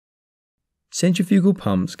Centrifugal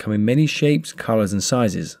pumps come in many shapes, colours and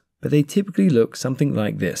sizes, but they typically look something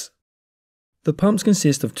like this. The pumps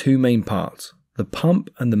consist of two main parts, the pump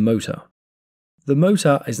and the motor. The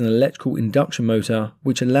motor is an electrical induction motor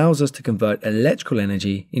which allows us to convert electrical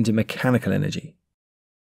energy into mechanical energy.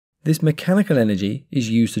 This mechanical energy is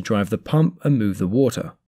used to drive the pump and move the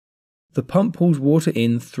water. The pump pulls water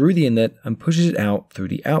in through the inlet and pushes it out through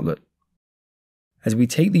the outlet. As we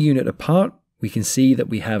take the unit apart, we can see that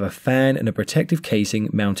we have a fan and a protective casing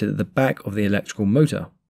mounted at the back of the electrical motor.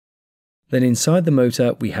 Then inside the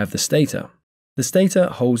motor we have the stator. The stator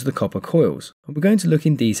holds the copper coils, and we're going to look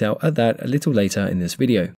in detail at that a little later in this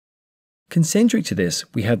video. Concentric to this,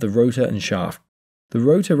 we have the rotor and shaft. The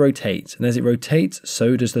rotor rotates, and as it rotates,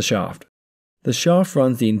 so does the shaft. The shaft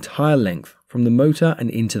runs the entire length, from the motor and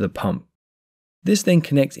into the pump. This then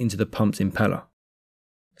connects into the pump's impeller.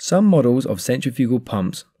 Some models of centrifugal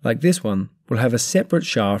pumps, like this one, will have a separate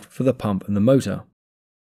shaft for the pump and the motor.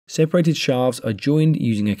 Separated shafts are joined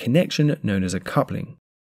using a connection known as a coupling.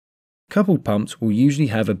 Coupled pumps will usually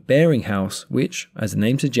have a bearing house which, as the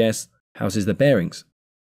name suggests, houses the bearings.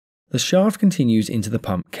 The shaft continues into the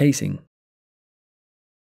pump casing.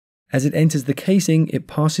 As it enters the casing, it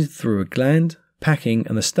passes through a gland, packing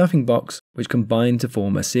and the stuffing box which combine to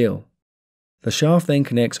form a seal. The shaft then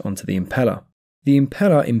connects onto the impeller. The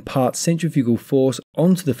impeller imparts centrifugal force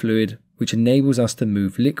onto the fluid which enables us to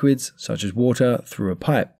move liquids such as water through a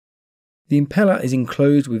pipe. The impeller is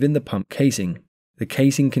enclosed within the pump casing. The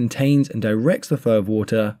casing contains and directs the flow of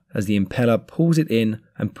water as the impeller pulls it in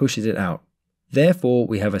and pushes it out. Therefore,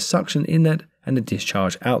 we have a suction inlet and a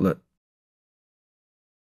discharge outlet.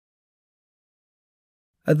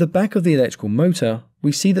 At the back of the electrical motor,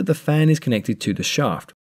 we see that the fan is connected to the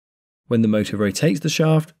shaft. When the motor rotates the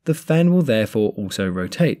shaft, the fan will therefore also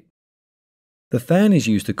rotate. The fan is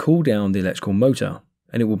used to cool down the electrical motor,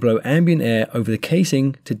 and it will blow ambient air over the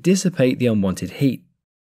casing to dissipate the unwanted heat.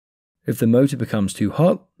 If the motor becomes too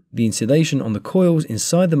hot, the insulation on the coils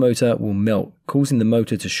inside the motor will melt, causing the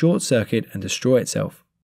motor to short circuit and destroy itself.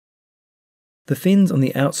 The fins on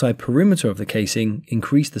the outside perimeter of the casing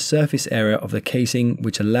increase the surface area of the casing,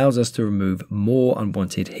 which allows us to remove more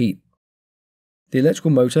unwanted heat. The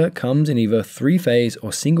electrical motor comes in either three-phase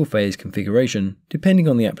or single-phase configuration, depending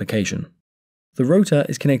on the application. The rotor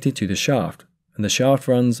is connected to the shaft, and the shaft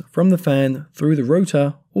runs from the fan through the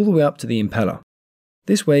rotor all the way up to the impeller.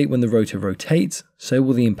 This way, when the rotor rotates, so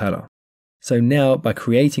will the impeller. So now, by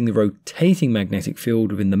creating the rotating magnetic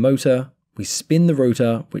field within the motor, we spin the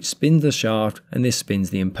rotor, which spins the shaft, and this spins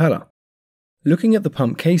the impeller. Looking at the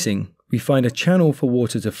pump casing, we find a channel for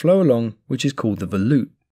water to flow along, which is called the volute.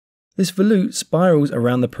 This volute spirals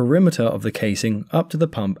around the perimeter of the casing up to the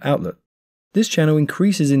pump outlet. This channel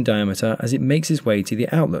increases in diameter as it makes its way to the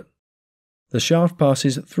outlet. The shaft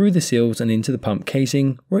passes through the seals and into the pump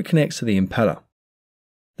casing, where it connects to the impeller.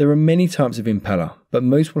 There are many types of impeller, but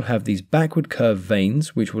most will have these backward curved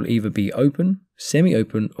vanes which will either be open,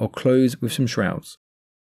 semi-open or closed with some shrouds.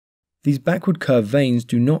 These backward curved vanes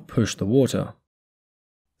do not push the water.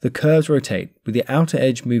 The curves rotate, with the outer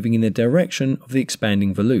edge moving in the direction of the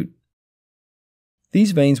expanding volute.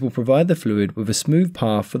 These vanes will provide the fluid with a smooth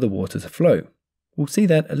path for the water to flow. We'll see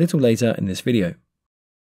that a little later in this video.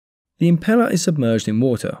 The impeller is submerged in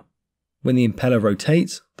water. When the impeller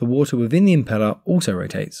rotates, the water within the impeller also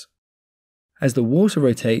rotates. As the water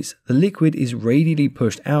rotates, the liquid is radially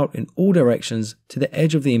pushed out in all directions to the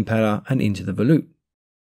edge of the impeller and into the volute.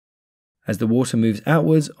 As the water moves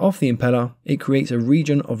outwards off the impeller, it creates a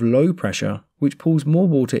region of low pressure which pulls more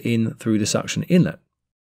water in through the suction inlet.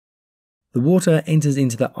 The water enters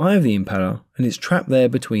into the eye of the impeller and is trapped there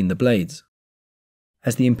between the blades.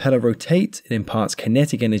 As the impeller rotates, it imparts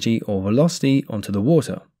kinetic energy or velocity onto the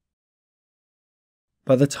water.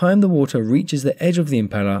 By the time the water reaches the edge of the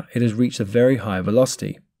impeller, it has reached a very high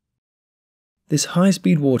velocity. This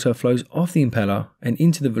high-speed water flows off the impeller and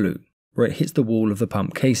into the volute, where it hits the wall of the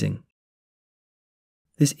pump casing.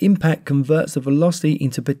 This impact converts the velocity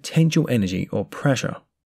into potential energy or pressure.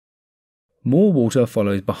 More water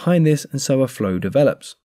follows behind this and so a flow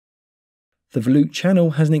develops. The volute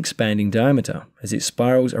channel has an expanding diameter as it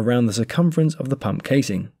spirals around the circumference of the pump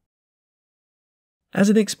casing. As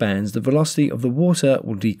it expands, the velocity of the water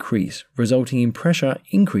will decrease, resulting in pressure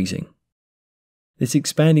increasing. This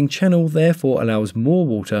expanding channel therefore allows more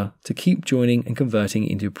water to keep joining and converting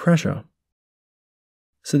into pressure.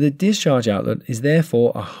 So the discharge outlet is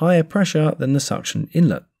therefore a higher pressure than the suction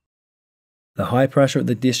inlet. The high pressure at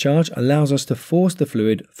the discharge allows us to force the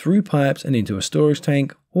fluid through pipes and into a storage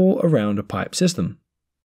tank or around a pipe system.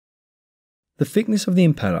 The thickness of the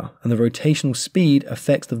impeller and the rotational speed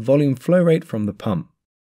affects the volume flow rate from the pump.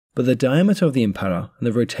 but the diameter of the impeller and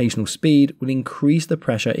the rotational speed will increase the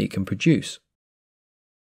pressure it can produce.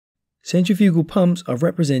 Centrifugal pumps are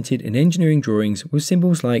represented in engineering drawings with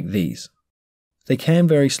symbols like these. They can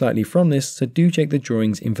vary slightly from this, so do check the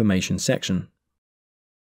drawings information section.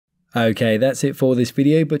 Okay, that's it for this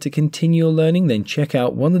video, but to continue your learning, then check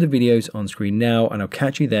out one of the videos on screen now, and I'll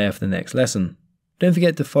catch you there for the next lesson. Don't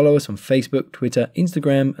forget to follow us on Facebook, Twitter,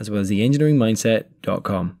 Instagram, as well as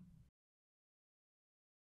theengineeringmindset.com.